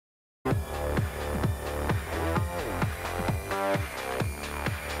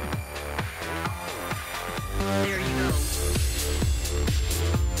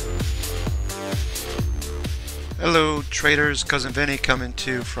Traders, Cousin Vinny coming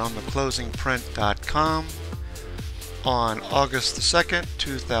to you from theclosingprint.com on August the 2nd,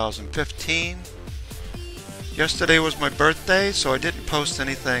 2015. Yesterday was my birthday, so I didn't post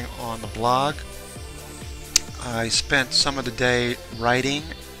anything on the blog. I spent some of the day writing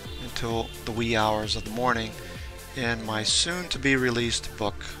until the wee hours of the morning in my soon-to-be released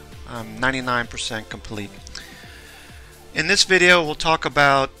book. I'm 99% complete. In this video, we'll talk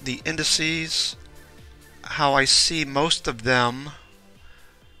about the indices, how I see most of them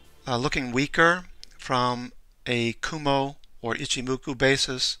looking weaker from a Kumo or Ichimoku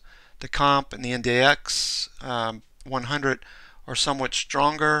basis. The comp and the NDX 100 are somewhat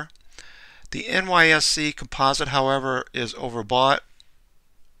stronger. The NYSE composite, however, is overbought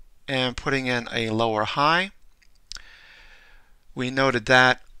and putting in a lower high. We noted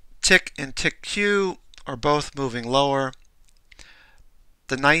that Tick and TickQ are both moving lower.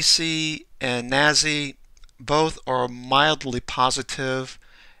 The NYSE and NASI both are mildly positive,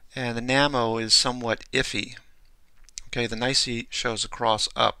 and the NAMO is somewhat iffy. Okay, the NYSE shows a cross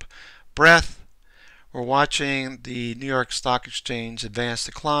up. Breadth, we're watching the New York Stock Exchange advance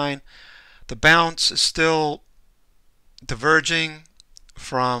decline. The bounce is still diverging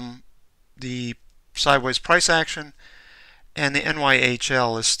from the sideways price action, and the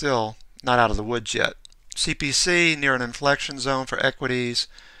NYHL is still not out of the woods yet. CPC near an inflection zone for equities.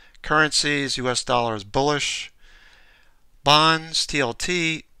 Currencies, US dollar is bullish. Bonds,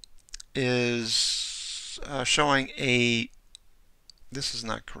 TLT is showing a, this is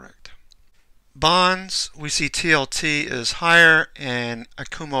not correct. Bonds, we see TLT is higher and a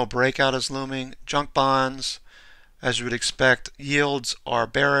Kumo breakout is looming. Junk bonds, as you would expect, yields are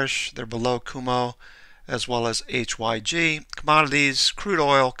bearish. They're below Kumo, as well as HYG. Commodities, crude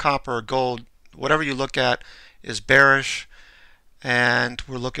oil, copper, gold, whatever you look at is bearish, and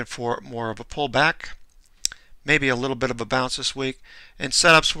we're looking for more of a pullback, maybe a little bit of a bounce this week. In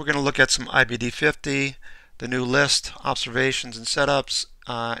setups, we're going to look at some IBD50, the new list, observations and setups,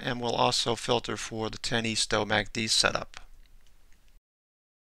 and we'll also filter for the 10 Esto MACD setup.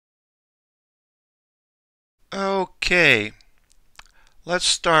 Okay, let's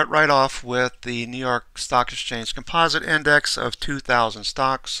start right off with the New York Stock Exchange Composite Index of 2,000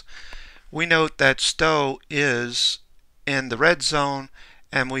 stocks. We note that STO is in the red zone,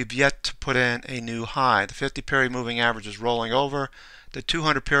 and we've yet to put in a new high. The 50-period moving average is rolling over. The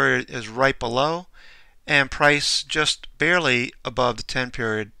 200-period is right below, and price just barely above the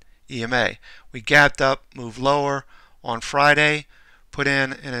 10-period EMA. We gapped up, moved lower on Friday, put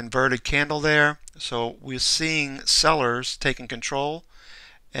in an inverted candle there. So we're seeing sellers taking control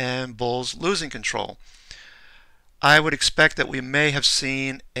and bulls losing control. I would expect that we may have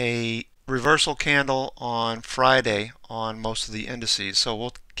seen a reversal candle on Friday on most of the indices, so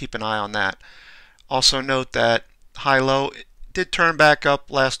we'll keep an eye on that. Also note that high-low did turn back up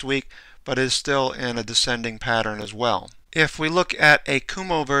last week, but is still in a descending pattern as well. If we look at a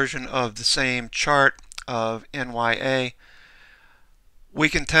Kumo version of the same chart of NYA, we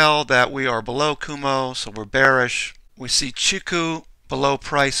can tell that we are below Kumo, so we're bearish. We see Chiku below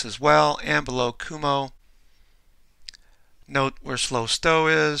price as well and below Kumo. Note where slow STO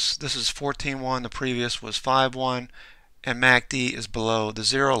is. This is 14.1, the previous was 5.1, and MACD is below the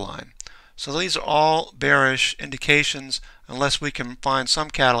zero line. So these are all bearish indications unless we can find some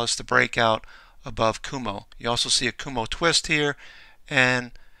catalyst to break out above Kumo. You also see a Kumo twist here,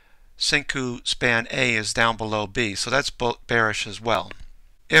 and Senkou span A is down below B, so that's bearish as well.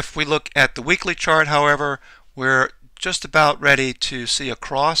 If we look at the weekly chart, however, we're just about ready to see a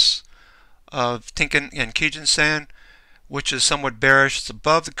cross of Tenkan and Kijun-sen, which is somewhat bearish. It's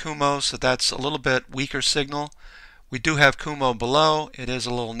above the Kumo, so that's a little bit weaker signal. We do have Kumo below. It is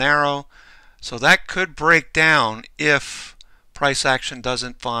a little narrow, so that could break down if price action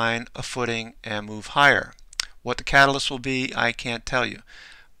doesn't find a footing and move higher. What the catalyst will be, I can't tell you,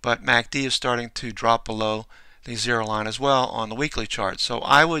 but MACD is starting to drop below the zero line as well on the weekly chart. So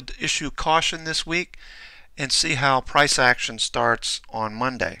I would issue caution this week and see how price action starts on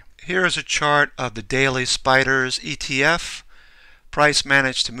Monday. Here is a chart of the daily Spiders ETF. Price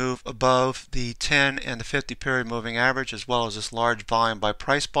managed to move above the 10 and the 50-period moving average, as well as this large volume by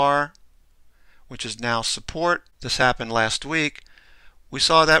price bar, which is now support. This happened last week. We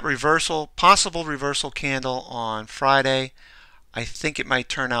saw that reversal, possible reversal candle on Friday. I think it might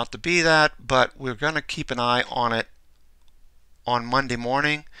turn out to be that, but we're going to keep an eye on it on Monday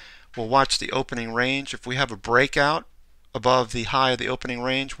morning. We'll watch the opening range. If we have a breakout above the high of the opening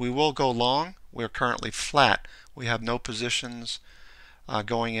range, we will go long. We're currently flat. We have no positions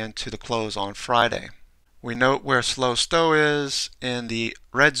going into the close on Friday. We note where slow STO is in the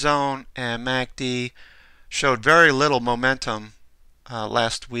red zone, and MACD showed very little momentum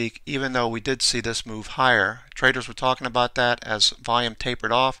last week, even though we did see this move higher. Traders were talking about that as volume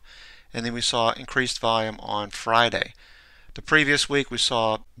tapered off, and then we saw increased volume on Friday. The previous week we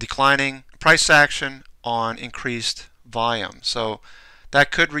saw declining price action on increased volume. So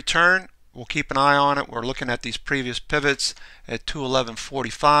that could return. We'll keep an eye on it. We're looking at these previous pivots at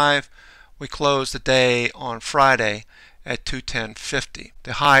 211.45. We closed the day on Friday at 210.50.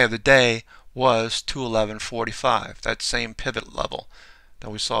 The high of the day was 211.45, that same pivot level that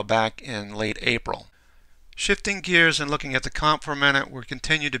we saw back in late April. Shifting gears and looking at the comp for a minute, we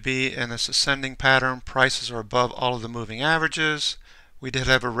continue to be in this ascending pattern. Prices are above all of the moving averages. We did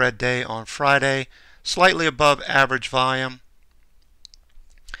have a red day on Friday, slightly above average volume.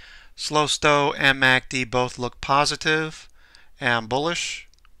 Slow Stow and MACD both look positive and bullish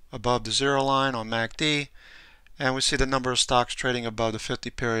above the zero line on MACD, and we see the number of stocks trading above the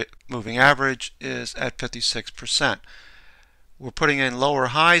 50-period moving average is at 56%. We're putting in lower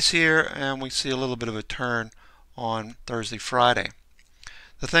highs here, and we see a little bit of a turn on Thursday, Friday.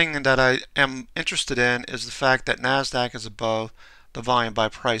 The thing that I am interested in is the fact that NASDAQ is above the volume by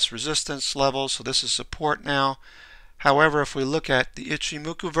price resistance level, so this is support now. However, if we look at the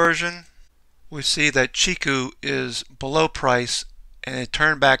Ichimoku version, we see that Chiku is below price, and it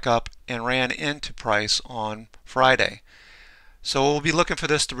turned back up and ran into price on Friday. So we'll be looking for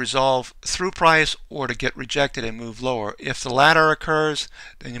this to resolve through price or to get rejected and move lower. If the latter occurs,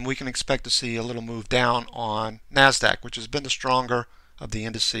 then we can expect to see a little move down on NASDAQ, which has been the stronger of the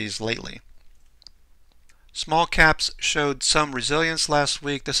indices lately. Small caps showed some resilience last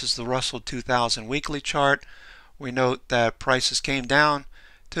week. This is the Russell 2000 weekly chart. We note that prices came down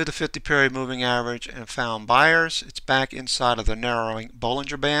to the 50-period moving average and found buyers. It's back inside of the narrowing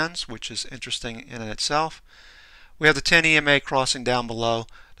Bollinger Bands, which is interesting in itself. We have the 10 EMA crossing down below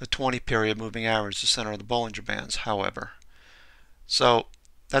the 20-period moving average, the center of the Bollinger Bands, however. So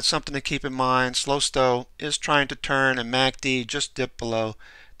that's something to keep in mind. Slow Stow is trying to turn, and MACD just dipped below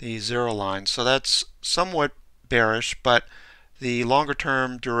the zero line. So that's somewhat bearish, but the longer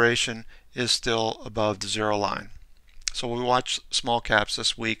term duration is still above the zero line. So we watch small caps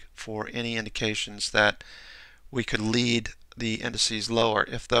this week for any indications that we could lead the indices lower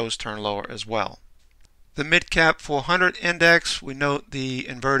if those turn lower as well. The mid-cap 400 index, we note the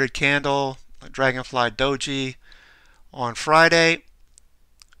inverted candle, Dragonfly Doji on Friday.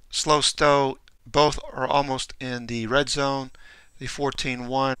 Slow Stow, both are almost in the red zone. The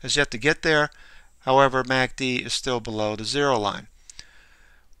 14.1 has yet to get there. However, MACD is still below the zero line.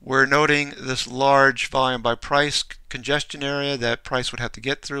 We're noting this large volume by price congestion area that price would have to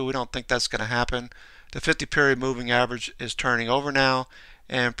get through. We don't think that's going to happen. The 50-period moving average is turning over now,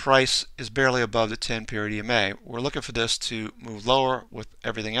 and price is barely above the 10-period EMA. We're looking for this to move lower with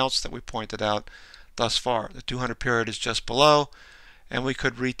everything else that we pointed out thus far. The 200-period is just below, and we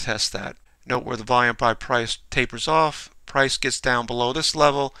could retest that. Note where the volume by price tapers off. Price gets down below this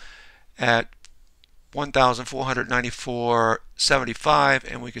level at 1,494.75,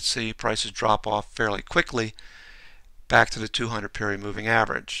 and we could see prices drop off fairly quickly back to the 200-period moving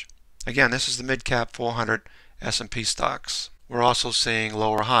average. Again, this is the mid-cap 400 S&P stocks. We're also seeing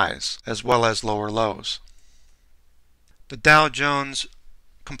lower highs as well as lower lows. The Dow Jones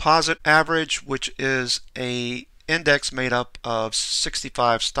Composite Average, which is an index made up of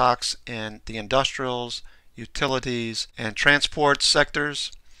 65 stocks in the industrials, utilities, and transport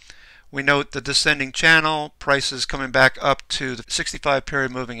sectors. We note the descending channel, prices coming back up to the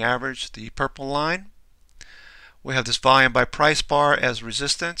 65-period moving average, the purple line. We have this volume by price bar as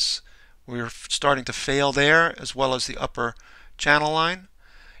resistance. We're starting to fail there, as well as the upper channel line.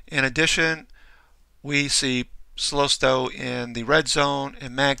 In addition, we see Slow Stow in the red zone,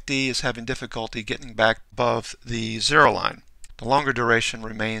 and MACD is having difficulty getting back above the zero line. The longer duration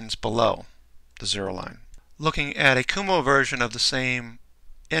remains below the zero line. Looking at a Kumo version of the same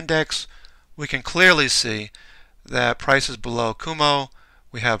index, we can clearly see that prices below Kumo.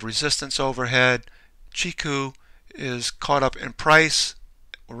 We have resistance overhead. Chiku is caught up in price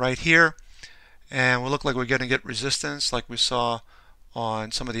right here, and we look like we're going to get resistance like we saw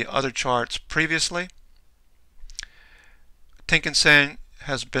on some of the other charts previously. Tenkan-sen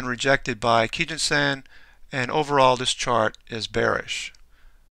has been rejected by Kijun-sen, and overall this chart is bearish.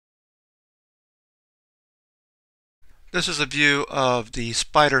 This is a view of the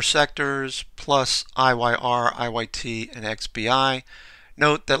spider sectors plus IYR, IYT, and XBI.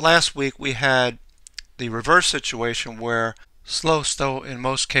 Note that last week we had the reverse situation where Slow Stow in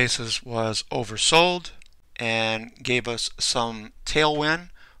most cases was oversold and gave us some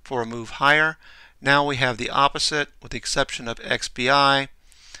tailwind for a move higher. Now we have the opposite with the exception of XBI.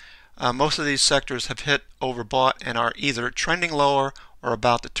 Most of these sectors have hit overbought and are either trending lower or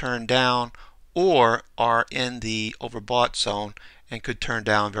about to turn down, or are in the overbought zone and could turn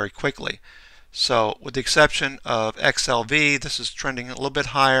down very quickly. So with the exception of XLV, this is trending a little bit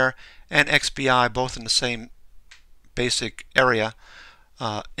higher, and XBI, both in the same basic area,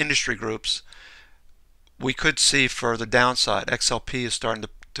 industry groups, we could see further downside. XLP is starting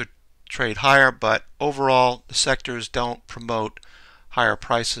to trade higher, but overall the sectors don't promote higher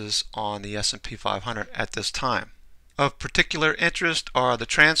prices on the S&P 500 at this time. Of particular interest are the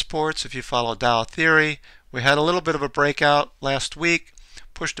transports. If you follow Dow theory, we had a little bit of a breakout last week,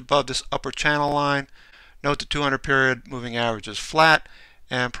 pushed above this upper channel line. Note the 200 period moving average is flat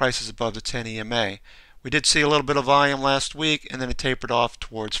and prices above the 10 EMA. We did see a little bit of volume last week, and then it tapered off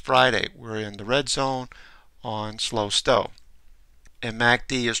towards Friday. We're in the red zone on slow stow. And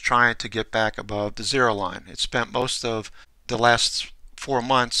MACD is trying to get back above the zero line. It spent most of the last 4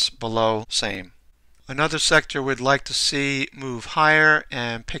 months below same. Another sector we'd like to see move higher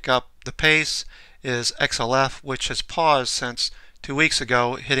and pick up the pace is XLF, which has paused since 2 weeks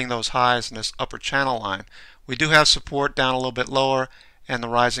ago, hitting those highs in this upper channel line. We do have support down a little bit lower and the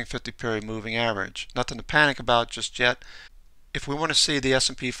rising 50 period moving average. Nothing to panic about just yet. If we want to see the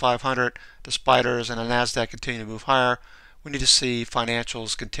S&P 500, the spiders, and the NASDAQ continue to move higher, we need to see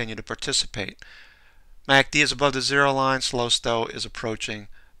financials continue to participate. MACD is above the zero line, slow stow is approaching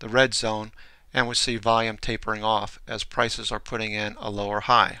the red zone, and we see volume tapering off as prices are putting in a lower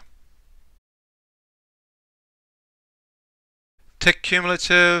high. Tick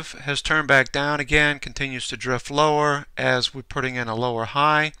cumulative has turned back down again, continues to drift lower as we're putting in a lower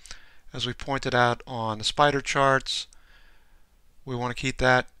high. As we pointed out on the spider charts, we want to keep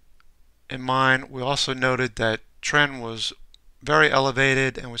that in mind. We also noted that trend was very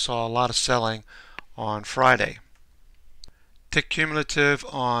elevated and we saw a lot of selling on Friday. Tick cumulative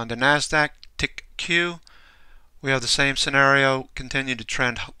on the NASDAQ, tick Q, we have the same scenario, continue to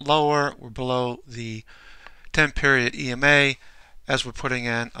trend lower. We're below the 10 period EMA as we're putting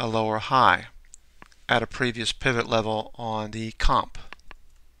in a lower high at a previous pivot level on the comp.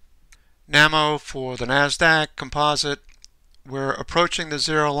 NAMO for the NASDAQ composite, we're approaching the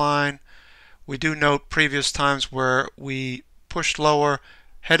zero line. We do note previous times where we pushed lower,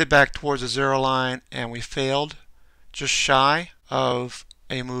 headed back towards the zero line, and we failed just shy of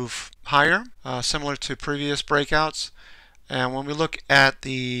a move higher, similar to previous breakouts. And when we look at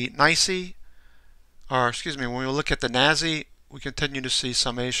the NYSE, when we look at the NASI, we continue to see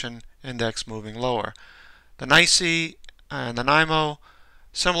summation index moving lower. The NYSE and the NYMO,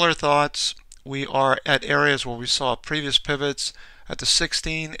 similar thoughts. We are at areas where we saw previous pivots at the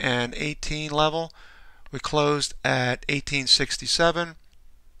 16 and 18 level. We closed at 1867.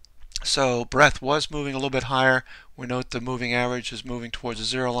 So breadth was moving a little bit higher. We note the moving average is moving towards the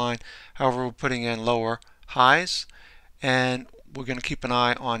zero line. However, we're putting in lower highs, and we're going to keep an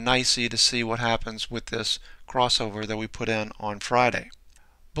eye on NYSE to see what happens with this crossover that we put in on Friday.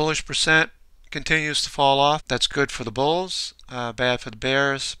 Bullish percent continues to fall off. That's good for the bulls, bad for the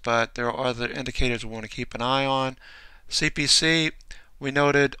bears, but there are other indicators we want to keep an eye on. CPC, we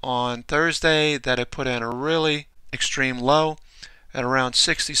noted on Thursday that it put in a really extreme low at around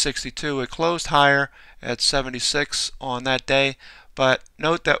 60, 62. It closed higher at 76 on that day, but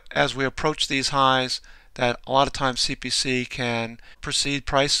note that as we approach these highs, that a lot of times CPC can precede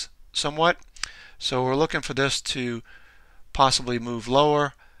price somewhat. So we're looking for this to possibly move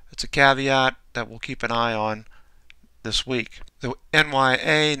lower. It's a caveat that we'll keep an eye on this week. The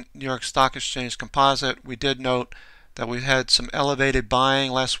NYA, New York Stock Exchange Composite, we did note that we had some elevated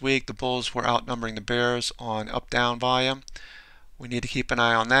buying last week. The bulls were outnumbering the bears on up-down volume. We need to keep an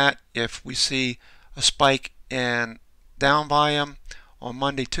eye on that. If we see a spike in down volume on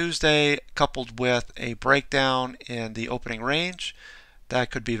Monday, Tuesday, coupled with a breakdown in the opening range,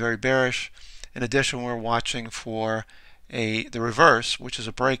 that could be very bearish. In addition, we're watching for the reverse, which is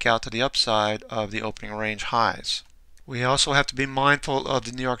a breakout to the upside of the opening range highs. We also have to be mindful of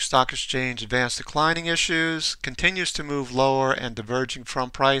the New York Stock Exchange advanced declining issues. Continues to move lower and diverging from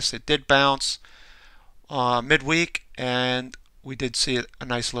price. It did bounce midweek, and we did see a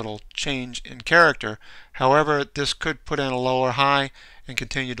nice little change in character. However, this could put in a lower high and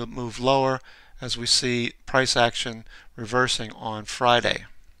continue to move lower as we see price action reversing on Friday.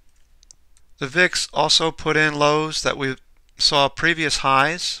 The VIX also put in lows that we saw previous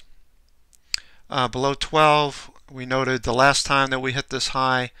highs. Below 12, we noted the last time that we hit this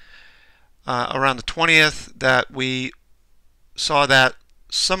high around the 20th that we saw that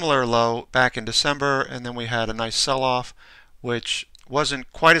similar low back in December, and then we had a nice sell-off, which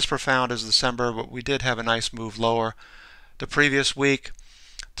wasn't quite as profound as December, but we did have a nice move lower the previous week.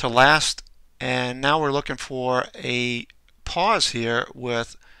 to last, and now we're looking for a pause here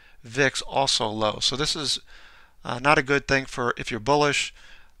with VIX also low. So this is not a good thing for if you're bullish,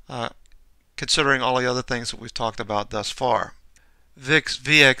 considering all the other things that we've talked about thus far. VIX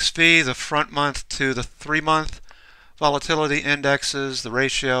VXV, the front month to the 3-month volatility indexes, the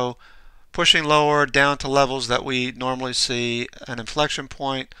ratio pushing lower down to levels that we normally see an inflection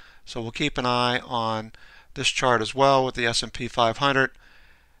point. So we'll keep an eye on this chart as well with the S&P 500,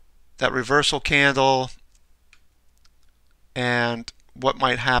 that reversal candle, and what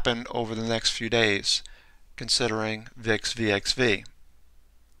might happen over the next few days considering VIX VXV.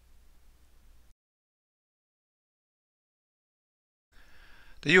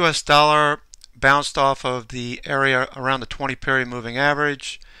 The US dollar bounced off of the area around the 20-period moving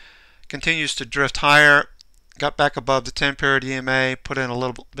average, continues to drift higher, got back above the 10-period EMA, put in a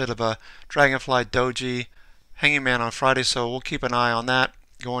little bit of a dragonfly doji hanging man on Friday, so we'll keep an eye on that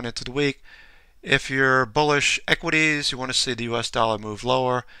going into the week. If you're bullish equities, you want to see the US dollar move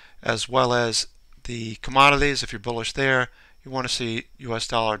lower, as well as the commodities. If you're bullish there, you want to see US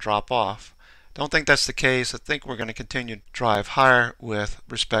dollar drop off. Don't think that's the case. I think we're going to continue to drive higher with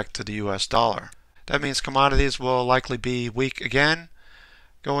respect to the US dollar. That means commodities will likely be weak again.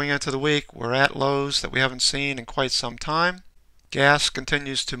 Going into the week, we're at lows that we haven't seen in quite some time. Gas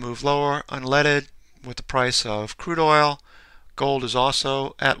continues to move lower, unleaded, with the price of crude oil. Gold is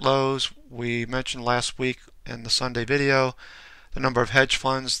also at lows. We mentioned last week in the Sunday video the number of hedge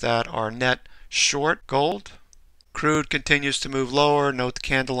funds that are net short gold. Crude continues to move lower. Note the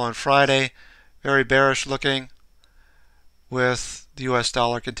candle on Friday. Very bearish looking, with the US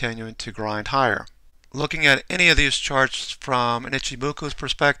dollar continuing to grind higher. Looking at any of these charts from an Ichimoku's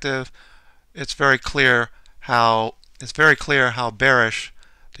perspective, it's very clear how bearish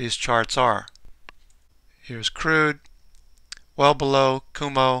these charts are. Here's crude, well below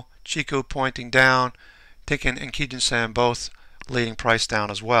Kumo, Chikou pointing down, Tenkan and Kijun-sen both leading price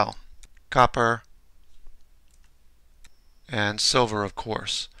down as well. Copper and silver, of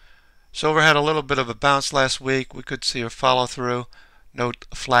course. Silver had a little bit of a bounce last week. We could see a follow through. Note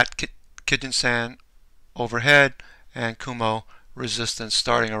a flat Kijun-sen overhead and Kumo resistance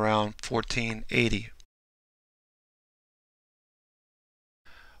starting around 1480.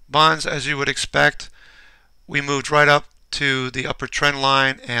 Bonds, as you would expect, we moved right up to the upper trend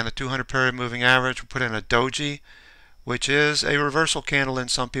line and the 200-period moving average. We put in a doji, which is a reversal candle in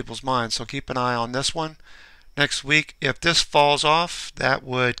some people's minds. So keep an eye on this one. Next week, if this falls off, that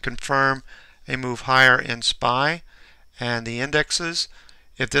would confirm a move higher in SPY and the indexes.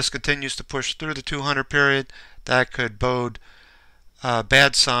 If this continues to push through the 200 period, that could bode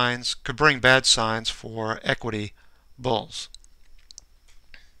bad signs, could bring bad signs for equity bulls.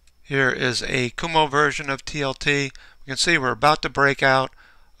 Here is a Kumo version of TLT. We can see we're about to break out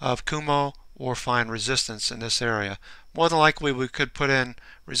of Kumo or find resistance in this area. More than likely we could put in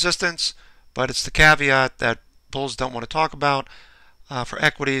resistance, but it's the caveat that bulls don't want to talk about for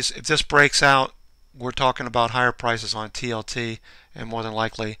equities. If this breaks out, we're talking about higher prices on TLT and more than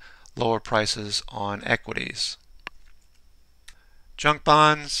likely lower prices on equities. Junk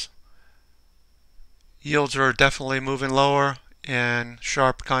bonds, yields are definitely moving lower in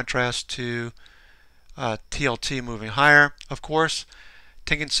sharp contrast to TLT moving higher. Of course,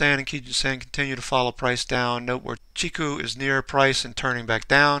 Tenkan-sen and Kijun-sen continue to follow price down. Note where Chikou is near price and turning back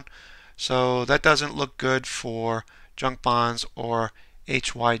down. So that doesn't look good for junk bonds or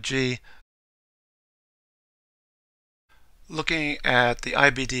HYG. Looking at the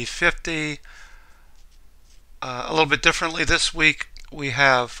IBD50 a little bit differently this week, we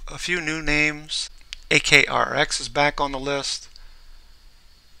have a few new names. AKRX is back on the list.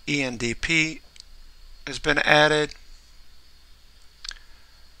 ENDP has been added.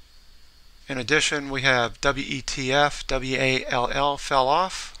 In addition, we have WETF, WALL fell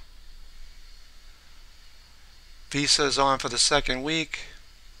off. Visa is on for the second week.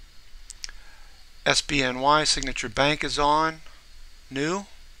 SBNY, Signature Bank, is on, new.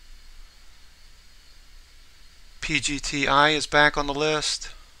 PGTI is back on the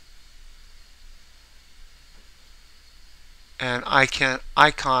list. And Icon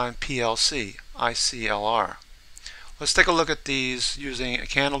PLC, ICLR. Let's take a look at these using a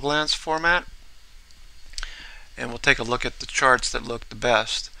candle glance format, and we'll take a look at the charts that look the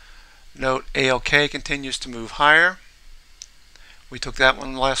best. Note ALK continues to move higher. We took that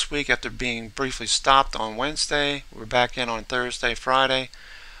one last week after being briefly stopped on Wednesday. We're back in on Thursday, Friday,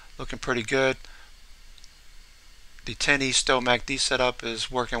 looking pretty good. The 10E Stow MACD setup is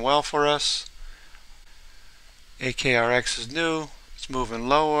working well for us. AKRX is new, it's moving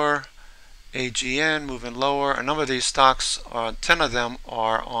lower. AGN moving lower. A number of these stocks, 10 of them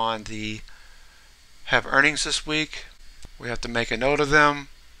are on the have earnings this week. We have to make a note of them.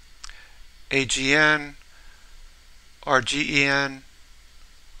 AGN, RGEN,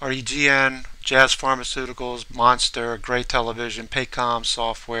 REGN, Jazz Pharmaceuticals, Monster, Gray Television, Paycom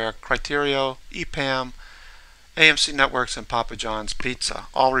Software, Criterio, EPAM, AMC Networks, and Papa John's Pizza,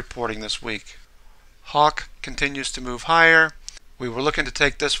 all reporting this week. Hawk continues to move higher. We were looking to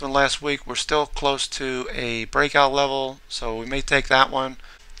take this one last week. We're still close to a breakout level, so we may take that one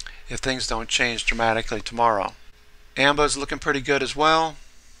if things don't change dramatically tomorrow. AMBA is looking pretty good as well.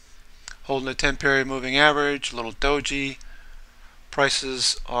 Holding a 10-period moving average, a little doji.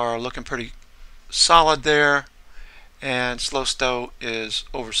 Prices are looking pretty solid there. And Slow Stow is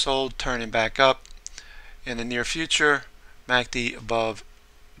oversold, turning back up. In the near future, MACD above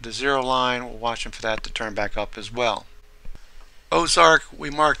the zero line. We're watching for that to turn back up as well. Ozark, we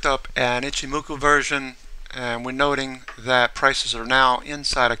marked up an Ichimoku version, and we're noting that prices are now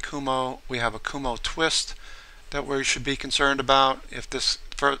inside a Kumo. We have a Kumo twist that we should be concerned about if this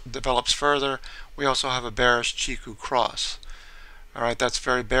develops further. We also have a bearish Chiku cross. Alright, that's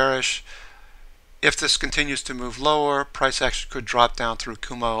very bearish. If this continues to move lower, price action could drop down through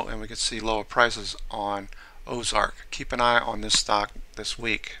Kumo and we could see lower prices on Ozark. Keep an eye on this stock this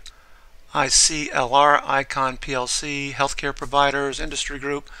week. ICLR, Icon PLC, Healthcare Providers, Industry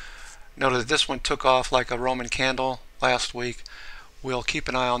Group. Noted that this one took off like a Roman candle last week. We'll keep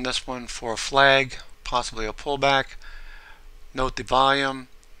an eye on this one for a flag, possibly a pullback. Note the volume,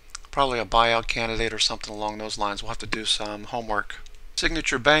 probably a buyout candidate or something along those lines. We'll have to do some homework.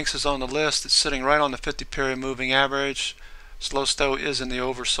 Signature Banks is on the list. It's sitting right on the 50-period moving average. Slow Stow is in the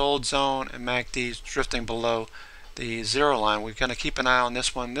oversold zone, and MACD is drifting below the zero line. We're going to keep an eye on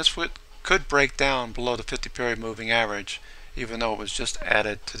this one. This could break down below the 50-period moving average, even though it was just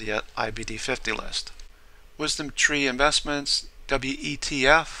added to the IBD50 list. Wisdom Tree Investments,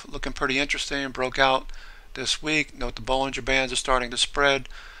 WETF, looking pretty interesting. Broke out this week. Note the Bollinger Bands are starting to spread.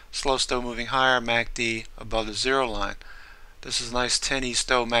 Slow Stow moving higher, MACD above the zero line. This is a nice 10E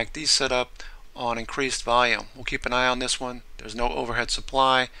Stow MACD setup on increased volume. We'll keep an eye on this one. There's no overhead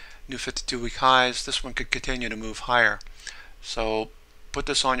supply. New 52-week highs. This one could continue to move higher. So put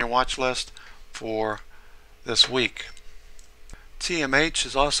this on your watch list for this week. TMH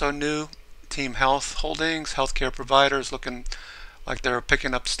is also new. Team Health Holdings, Healthcare Providers, looking like they're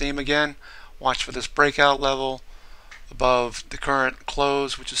picking up steam again. Watch for this breakout level above the current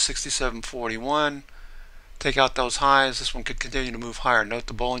close, which is 67.41. Take out those highs. This one could continue to move higher. Note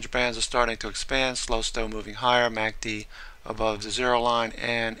the Bollinger Bands are starting to expand. Slow Stow moving higher. MACD above the zero line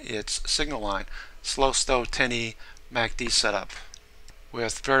and its signal line. Slow Stow 10E MACD setup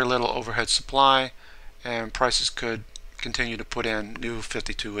with very little overhead supply, and prices could continue to put in new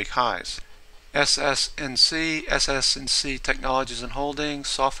 52-week highs. SS&C Technologies and Holdings,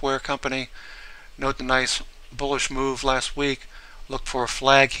 software company. Note the nice bullish move last week. Look for a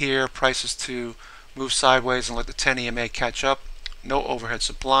flag here. Prices to move sideways and let the 10 EMA catch up. No overhead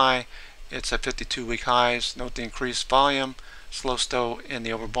supply. It's at 52-week highs. Note the increased volume. Slow Stow in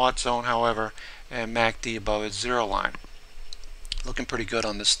the overbought zone, however, and MACD above its zero line. Looking pretty good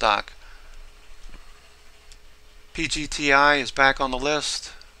on this stock. PGTI is back on the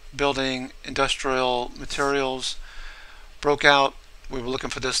list. Building industrial materials. Broke out. We were looking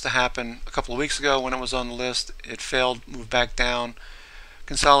for this to happen a couple of weeks ago when it was on the list. It failed, moved back down.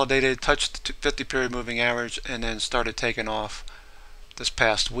 Consolidated, touched the 50-period moving average, and then started taking off this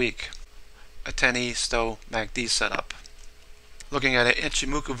past week. A 10E Stow MACD setup. Looking at an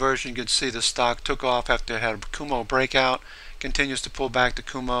Ichimoku version, you can see the stock took off after it had a Kumo breakout, continues to pull back to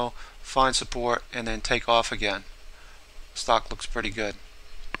Kumo, find support, and then take off again. Stock looks pretty good.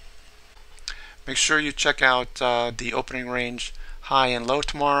 Make sure you check out the opening range high and low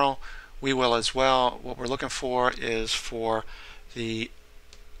tomorrow. We will as well. What we're looking for is for the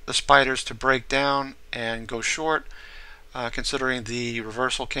spiders to break down and go short, considering the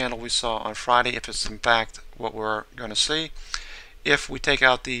reversal candle we saw on Friday, if it's in fact what we're going to see. If we take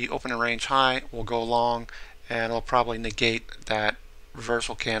out the opening range high, we'll go long, and it'll probably negate that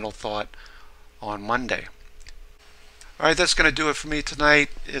reversal candle thought on Monday. Alright, that's going to do it for me tonight.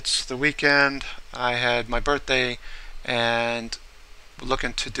 It's the weekend. I had my birthday, and we're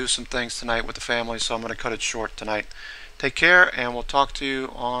looking to do some things tonight with the family, so I'm going to cut it short tonight. Take care, and we'll talk to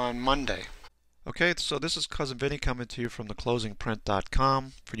you on Monday. Okay, so this is Cousin Vinny coming to you from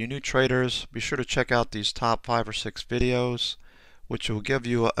theclosingprint.com. For you new traders, be sure to check out these top 5 or 6 videos, which will give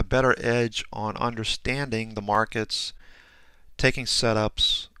you a better edge on understanding the markets, taking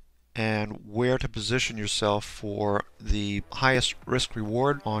setups, and where to position yourself for the highest risk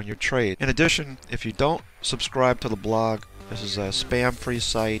reward on your trade. In addition, if you don't subscribe to the blog, this is a spam-free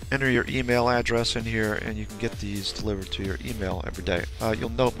site. Enter your email address in here and you can get these delivered to your email every day. You'll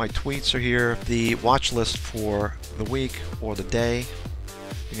note my tweets are here, the watch list for the week or the day.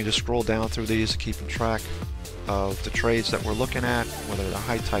 You can just scroll down through these, keeping track of the trades that we're looking at, whether they're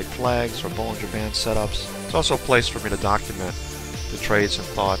high type flags or Bollinger Band setups. It's also a place for me to document the trades and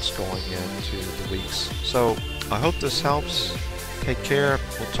thoughts going into the weeks. So I hope this helps. Take care.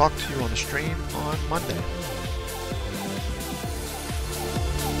 We'll talk to you on the stream on Monday.